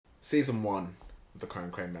Season 1 of the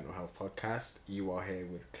Crane Crane Mental Health Podcast. You are here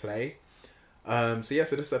with Clay. So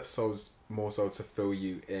this episode's more so to fill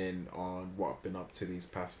you in on what I've been up to these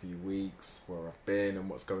past few weeks, where I've been and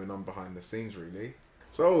what's going on behind the scenes really.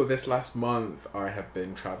 So this last month I have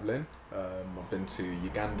been travelling. I've been to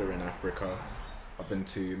Uganda in Africa. I've been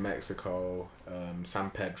to Mexico,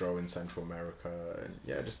 San Pedro in Central America, and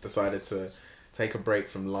yeah, just decided to take a break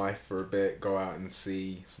from life for a bit, go out and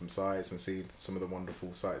see some sights and see some of the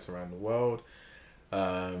wonderful sights around the world.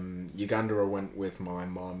 Uganda, I went with my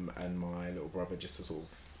mum and my little brother just to sort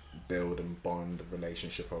of build and bond a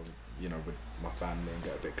relationship of, with my family and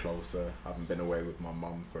get a bit closer. I haven't been away with my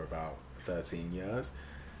mum for about 13 years.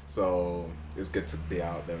 So it's good to be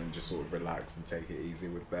out there and just sort of relax and take it easy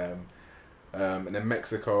with them. And then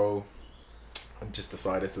Mexico, I just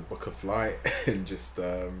decided to book a flight and just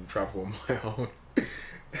travel on my own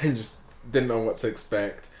and just didn't know what to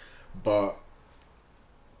expect. But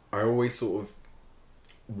I always sort of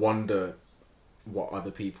wonder what other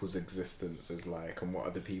people's existence is like and what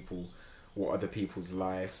other people's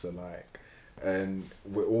lives are like. And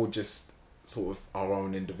we're all just sort of our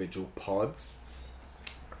own individual pods.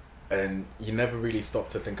 And you never really stop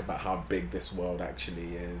to think about how big this world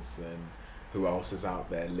actually is and who else is out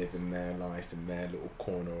there living their life in their little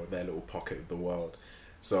corner or their little pocket of the world.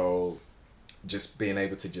 So just being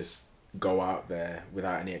able to just go out there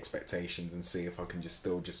without any expectations and see if I can just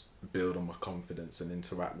still just build on my confidence and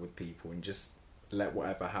interact with people and just let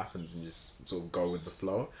whatever happens and just sort of go with the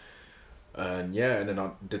flow. And yeah, and then I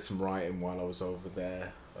did some writing while I was over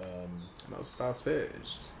there, and that was about it. It's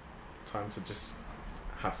just time to just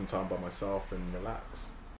have some time by myself and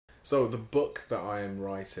relax. So the book that I am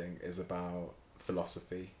writing is about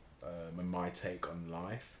philosophy, and my take on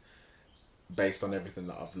life, based on everything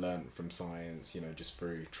that I've learned from science, just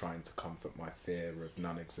through trying to comfort my fear of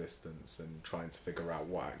non-existence and trying to figure out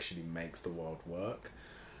what actually makes the world work.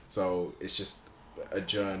 So it's just a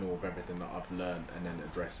journal of everything that I've learned and then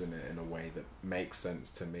addressing it in a way that makes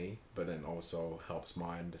sense to me, but then also helps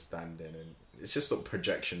my understanding, and it's just a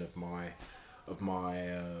projection of my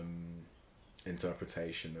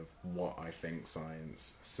interpretation of what I think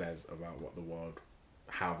science says about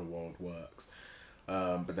how the world works.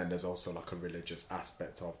 But then there's also like a religious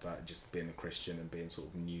aspect of that, just being a Christian and being sort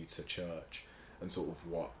of new to church and sort of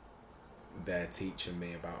what they're teaching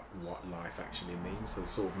me about what life actually means. So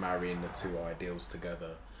sort of marrying the two ideals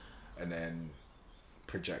together and then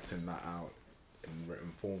projecting that out in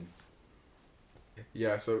written form.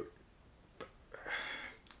 Yeah, so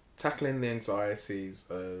tackling the anxieties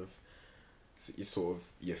of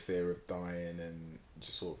your fear of dying and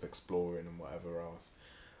just sort of exploring and whatever else.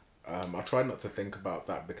 I tried not to think about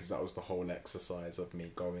that because that was the whole exercise of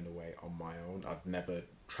me going away on my own. I'd never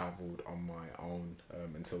travelled on my own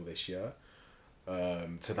until this year.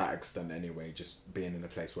 To that extent anyway, just being in a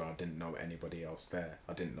place where I didn't know anybody else there.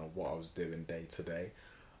 I didn't know what I was doing day to day.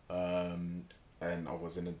 And I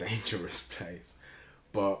was in a dangerous place.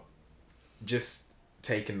 But just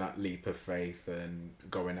taking that leap of faith and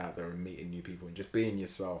going out there and meeting new people and just being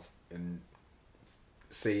yourself and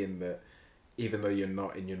seeing that even though you're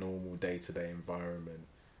not in your normal day-to-day environment,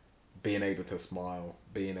 being able to smile,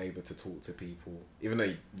 being able to talk to people, even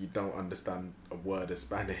though you don't understand a word of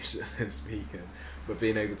Spanish and speaking, but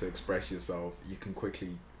being able to express yourself, you can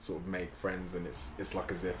quickly sort of make friends, and it's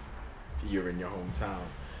like as if you're in your hometown.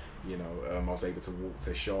 I was able to walk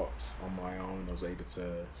to shops on my own. I was able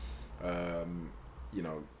to,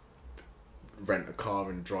 rent a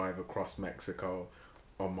car and drive across Mexico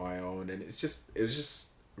on my own, and it was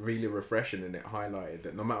just really refreshing, and it highlighted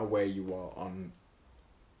that no matter where you are on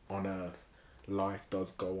earth, life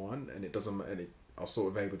does go on, and I was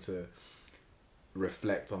sort of able to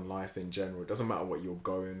reflect on life in general. It doesn't matter what you're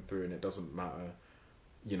going through, and it doesn't matter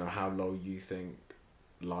how low you think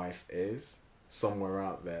life is. Somewhere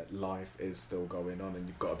out there life is still going on, and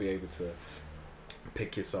you've got to be able to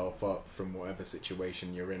pick yourself up from whatever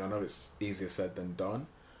situation you're in. I know it's easier said than done,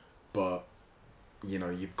 but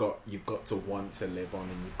you've got to want to live on,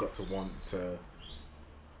 and you've got to want to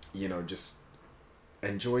just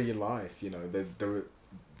enjoy your life.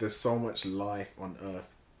 There's so much life on earth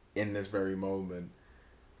in this very moment,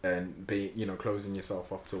 and closing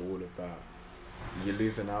yourself off to all of that, you're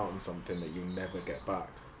losing out on something that you'll never get back.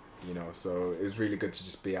 So it was really good to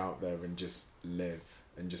just be out there and just live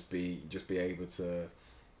and just be able to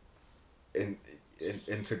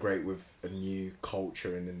integrate with a new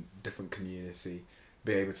culture and a different community,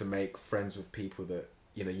 be able to make friends with people that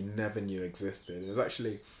you never knew existed. It was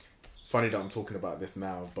actually funny that I'm talking about this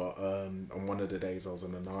now, but on one of the days I was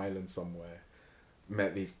on an island somewhere,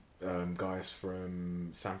 met these guys from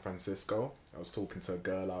San Francisco. I was talking to a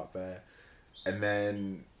girl out there, and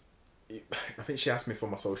then I think she asked me for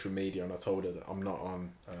my social media, and I told her that I'm not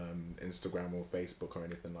on Instagram or Facebook or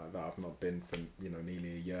anything like that. I've not been for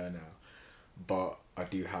nearly a year now, but I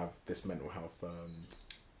do have this mental health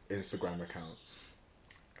Instagram account.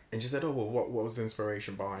 And she said, "Oh well, what was the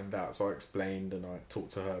inspiration behind that?" So I explained, and I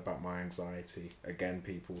talked to her about my anxiety. Again,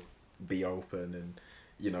 people, be open and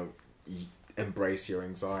embrace your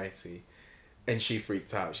anxiety. And she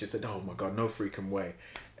freaked out. She said, "Oh my god, no freaking way!"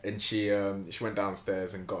 And she went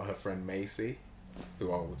downstairs and got her friend Macy,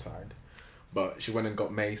 who I will tag. But she went and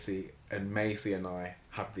got Macy, and Macy and I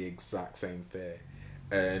have the exact same fear.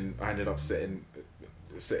 And I ended up sitting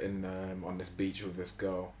on this beach with this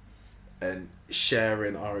girl, and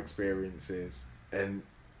sharing our experiences, and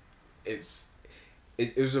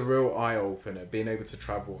it was a real eye opener being able to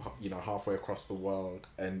travel halfway across the world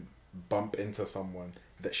and bump into someone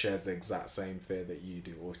that shares the exact same fear that you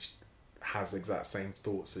do, or has the exact same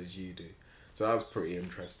thoughts as you do. So that was pretty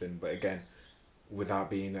interesting. But again,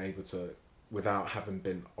 without having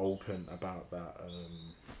been open about that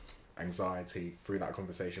anxiety through that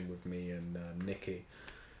conversation with me and Nikki,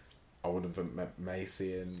 I wouldn't have met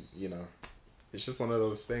Macy. And it's just one of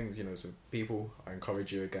those things. So people, I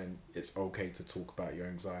encourage you again, it's okay to talk about your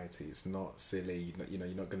anxiety. It's not silly. You're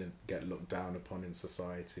not going to get looked down upon in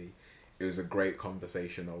society. It was a great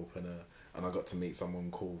conversation opener, and I got to meet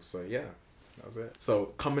someone cool. So yeah, that was it.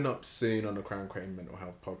 So coming up soon on the Crown Crane Mental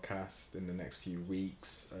Health podcast in the next few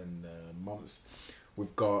weeks and months,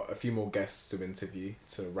 we've got a few more guests to interview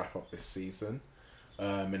to wrap up this season.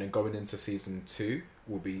 And then going into season 2,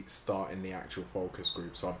 we'll be starting the actual focus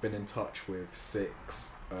group. So I've been in touch with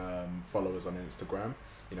 6 followers on Instagram.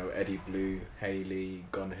 Eddie Blue, Haley,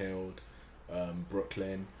 Gunhild,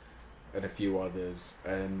 Brooklyn, and a few others.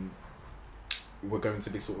 And we're going to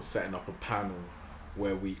be sort of setting up a panel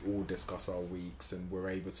where we all discuss our weeks, and we're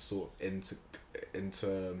able to sort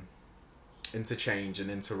of interchange and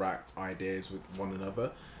interact ideas with one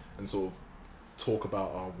another, and sort of talk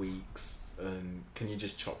about our weeks. And can you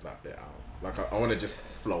just chop that bit out? Like I want to just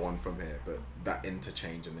flow on from here, but that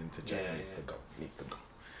interchange and interject needs to go.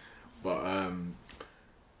 But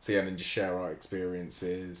so yeah, and then just share our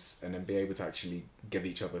experiences, and then be able to actually give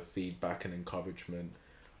each other feedback and encouragement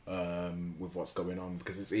with what's going on,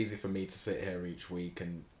 because it's easy for me to sit here each week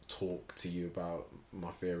and talk to you about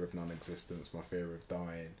my fear of non-existence, my fear of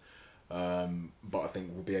dying. But I think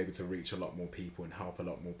we'll be able to reach a lot more people and help a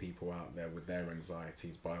lot more people out there with their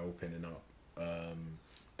anxieties by opening up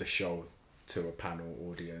the show to a panel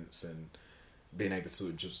audience, and being able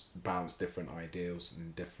to just bounce different ideas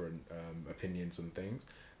and different opinions and things,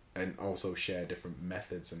 and also share different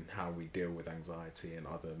methods and how we deal with anxiety and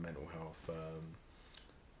other mental health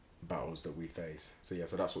battles that we face. So yeah,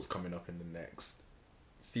 so that's what's coming up in the next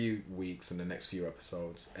few weeks and the next few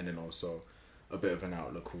episodes, and then also a bit of an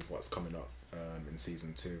outlook of what's coming up in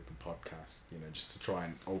season 2 of the podcast, just to try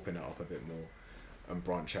and open it up a bit more and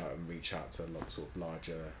branch out and reach out to a lot sort of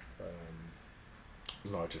larger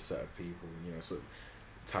set of people, sort of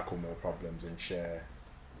tackle more problems and share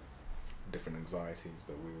different anxieties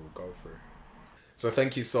that we will go through. So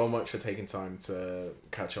thank you so much for taking time to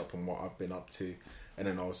catch up on what I've been up to, and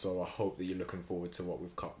then also I hope that you're looking forward to what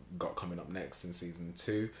we've got coming up next in season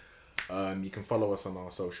 2. You can follow us on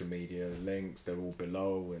our social media links. They're all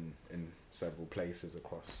below and in several places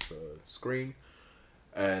across the screen.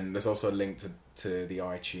 And there's also a link to the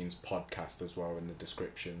iTunes podcast as well in the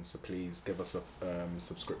description. So please give us a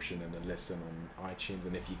subscription and a listen on iTunes.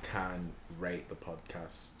 And if you can, rate the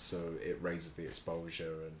podcast so it raises the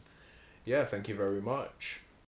exposure. And yeah, thank you very much.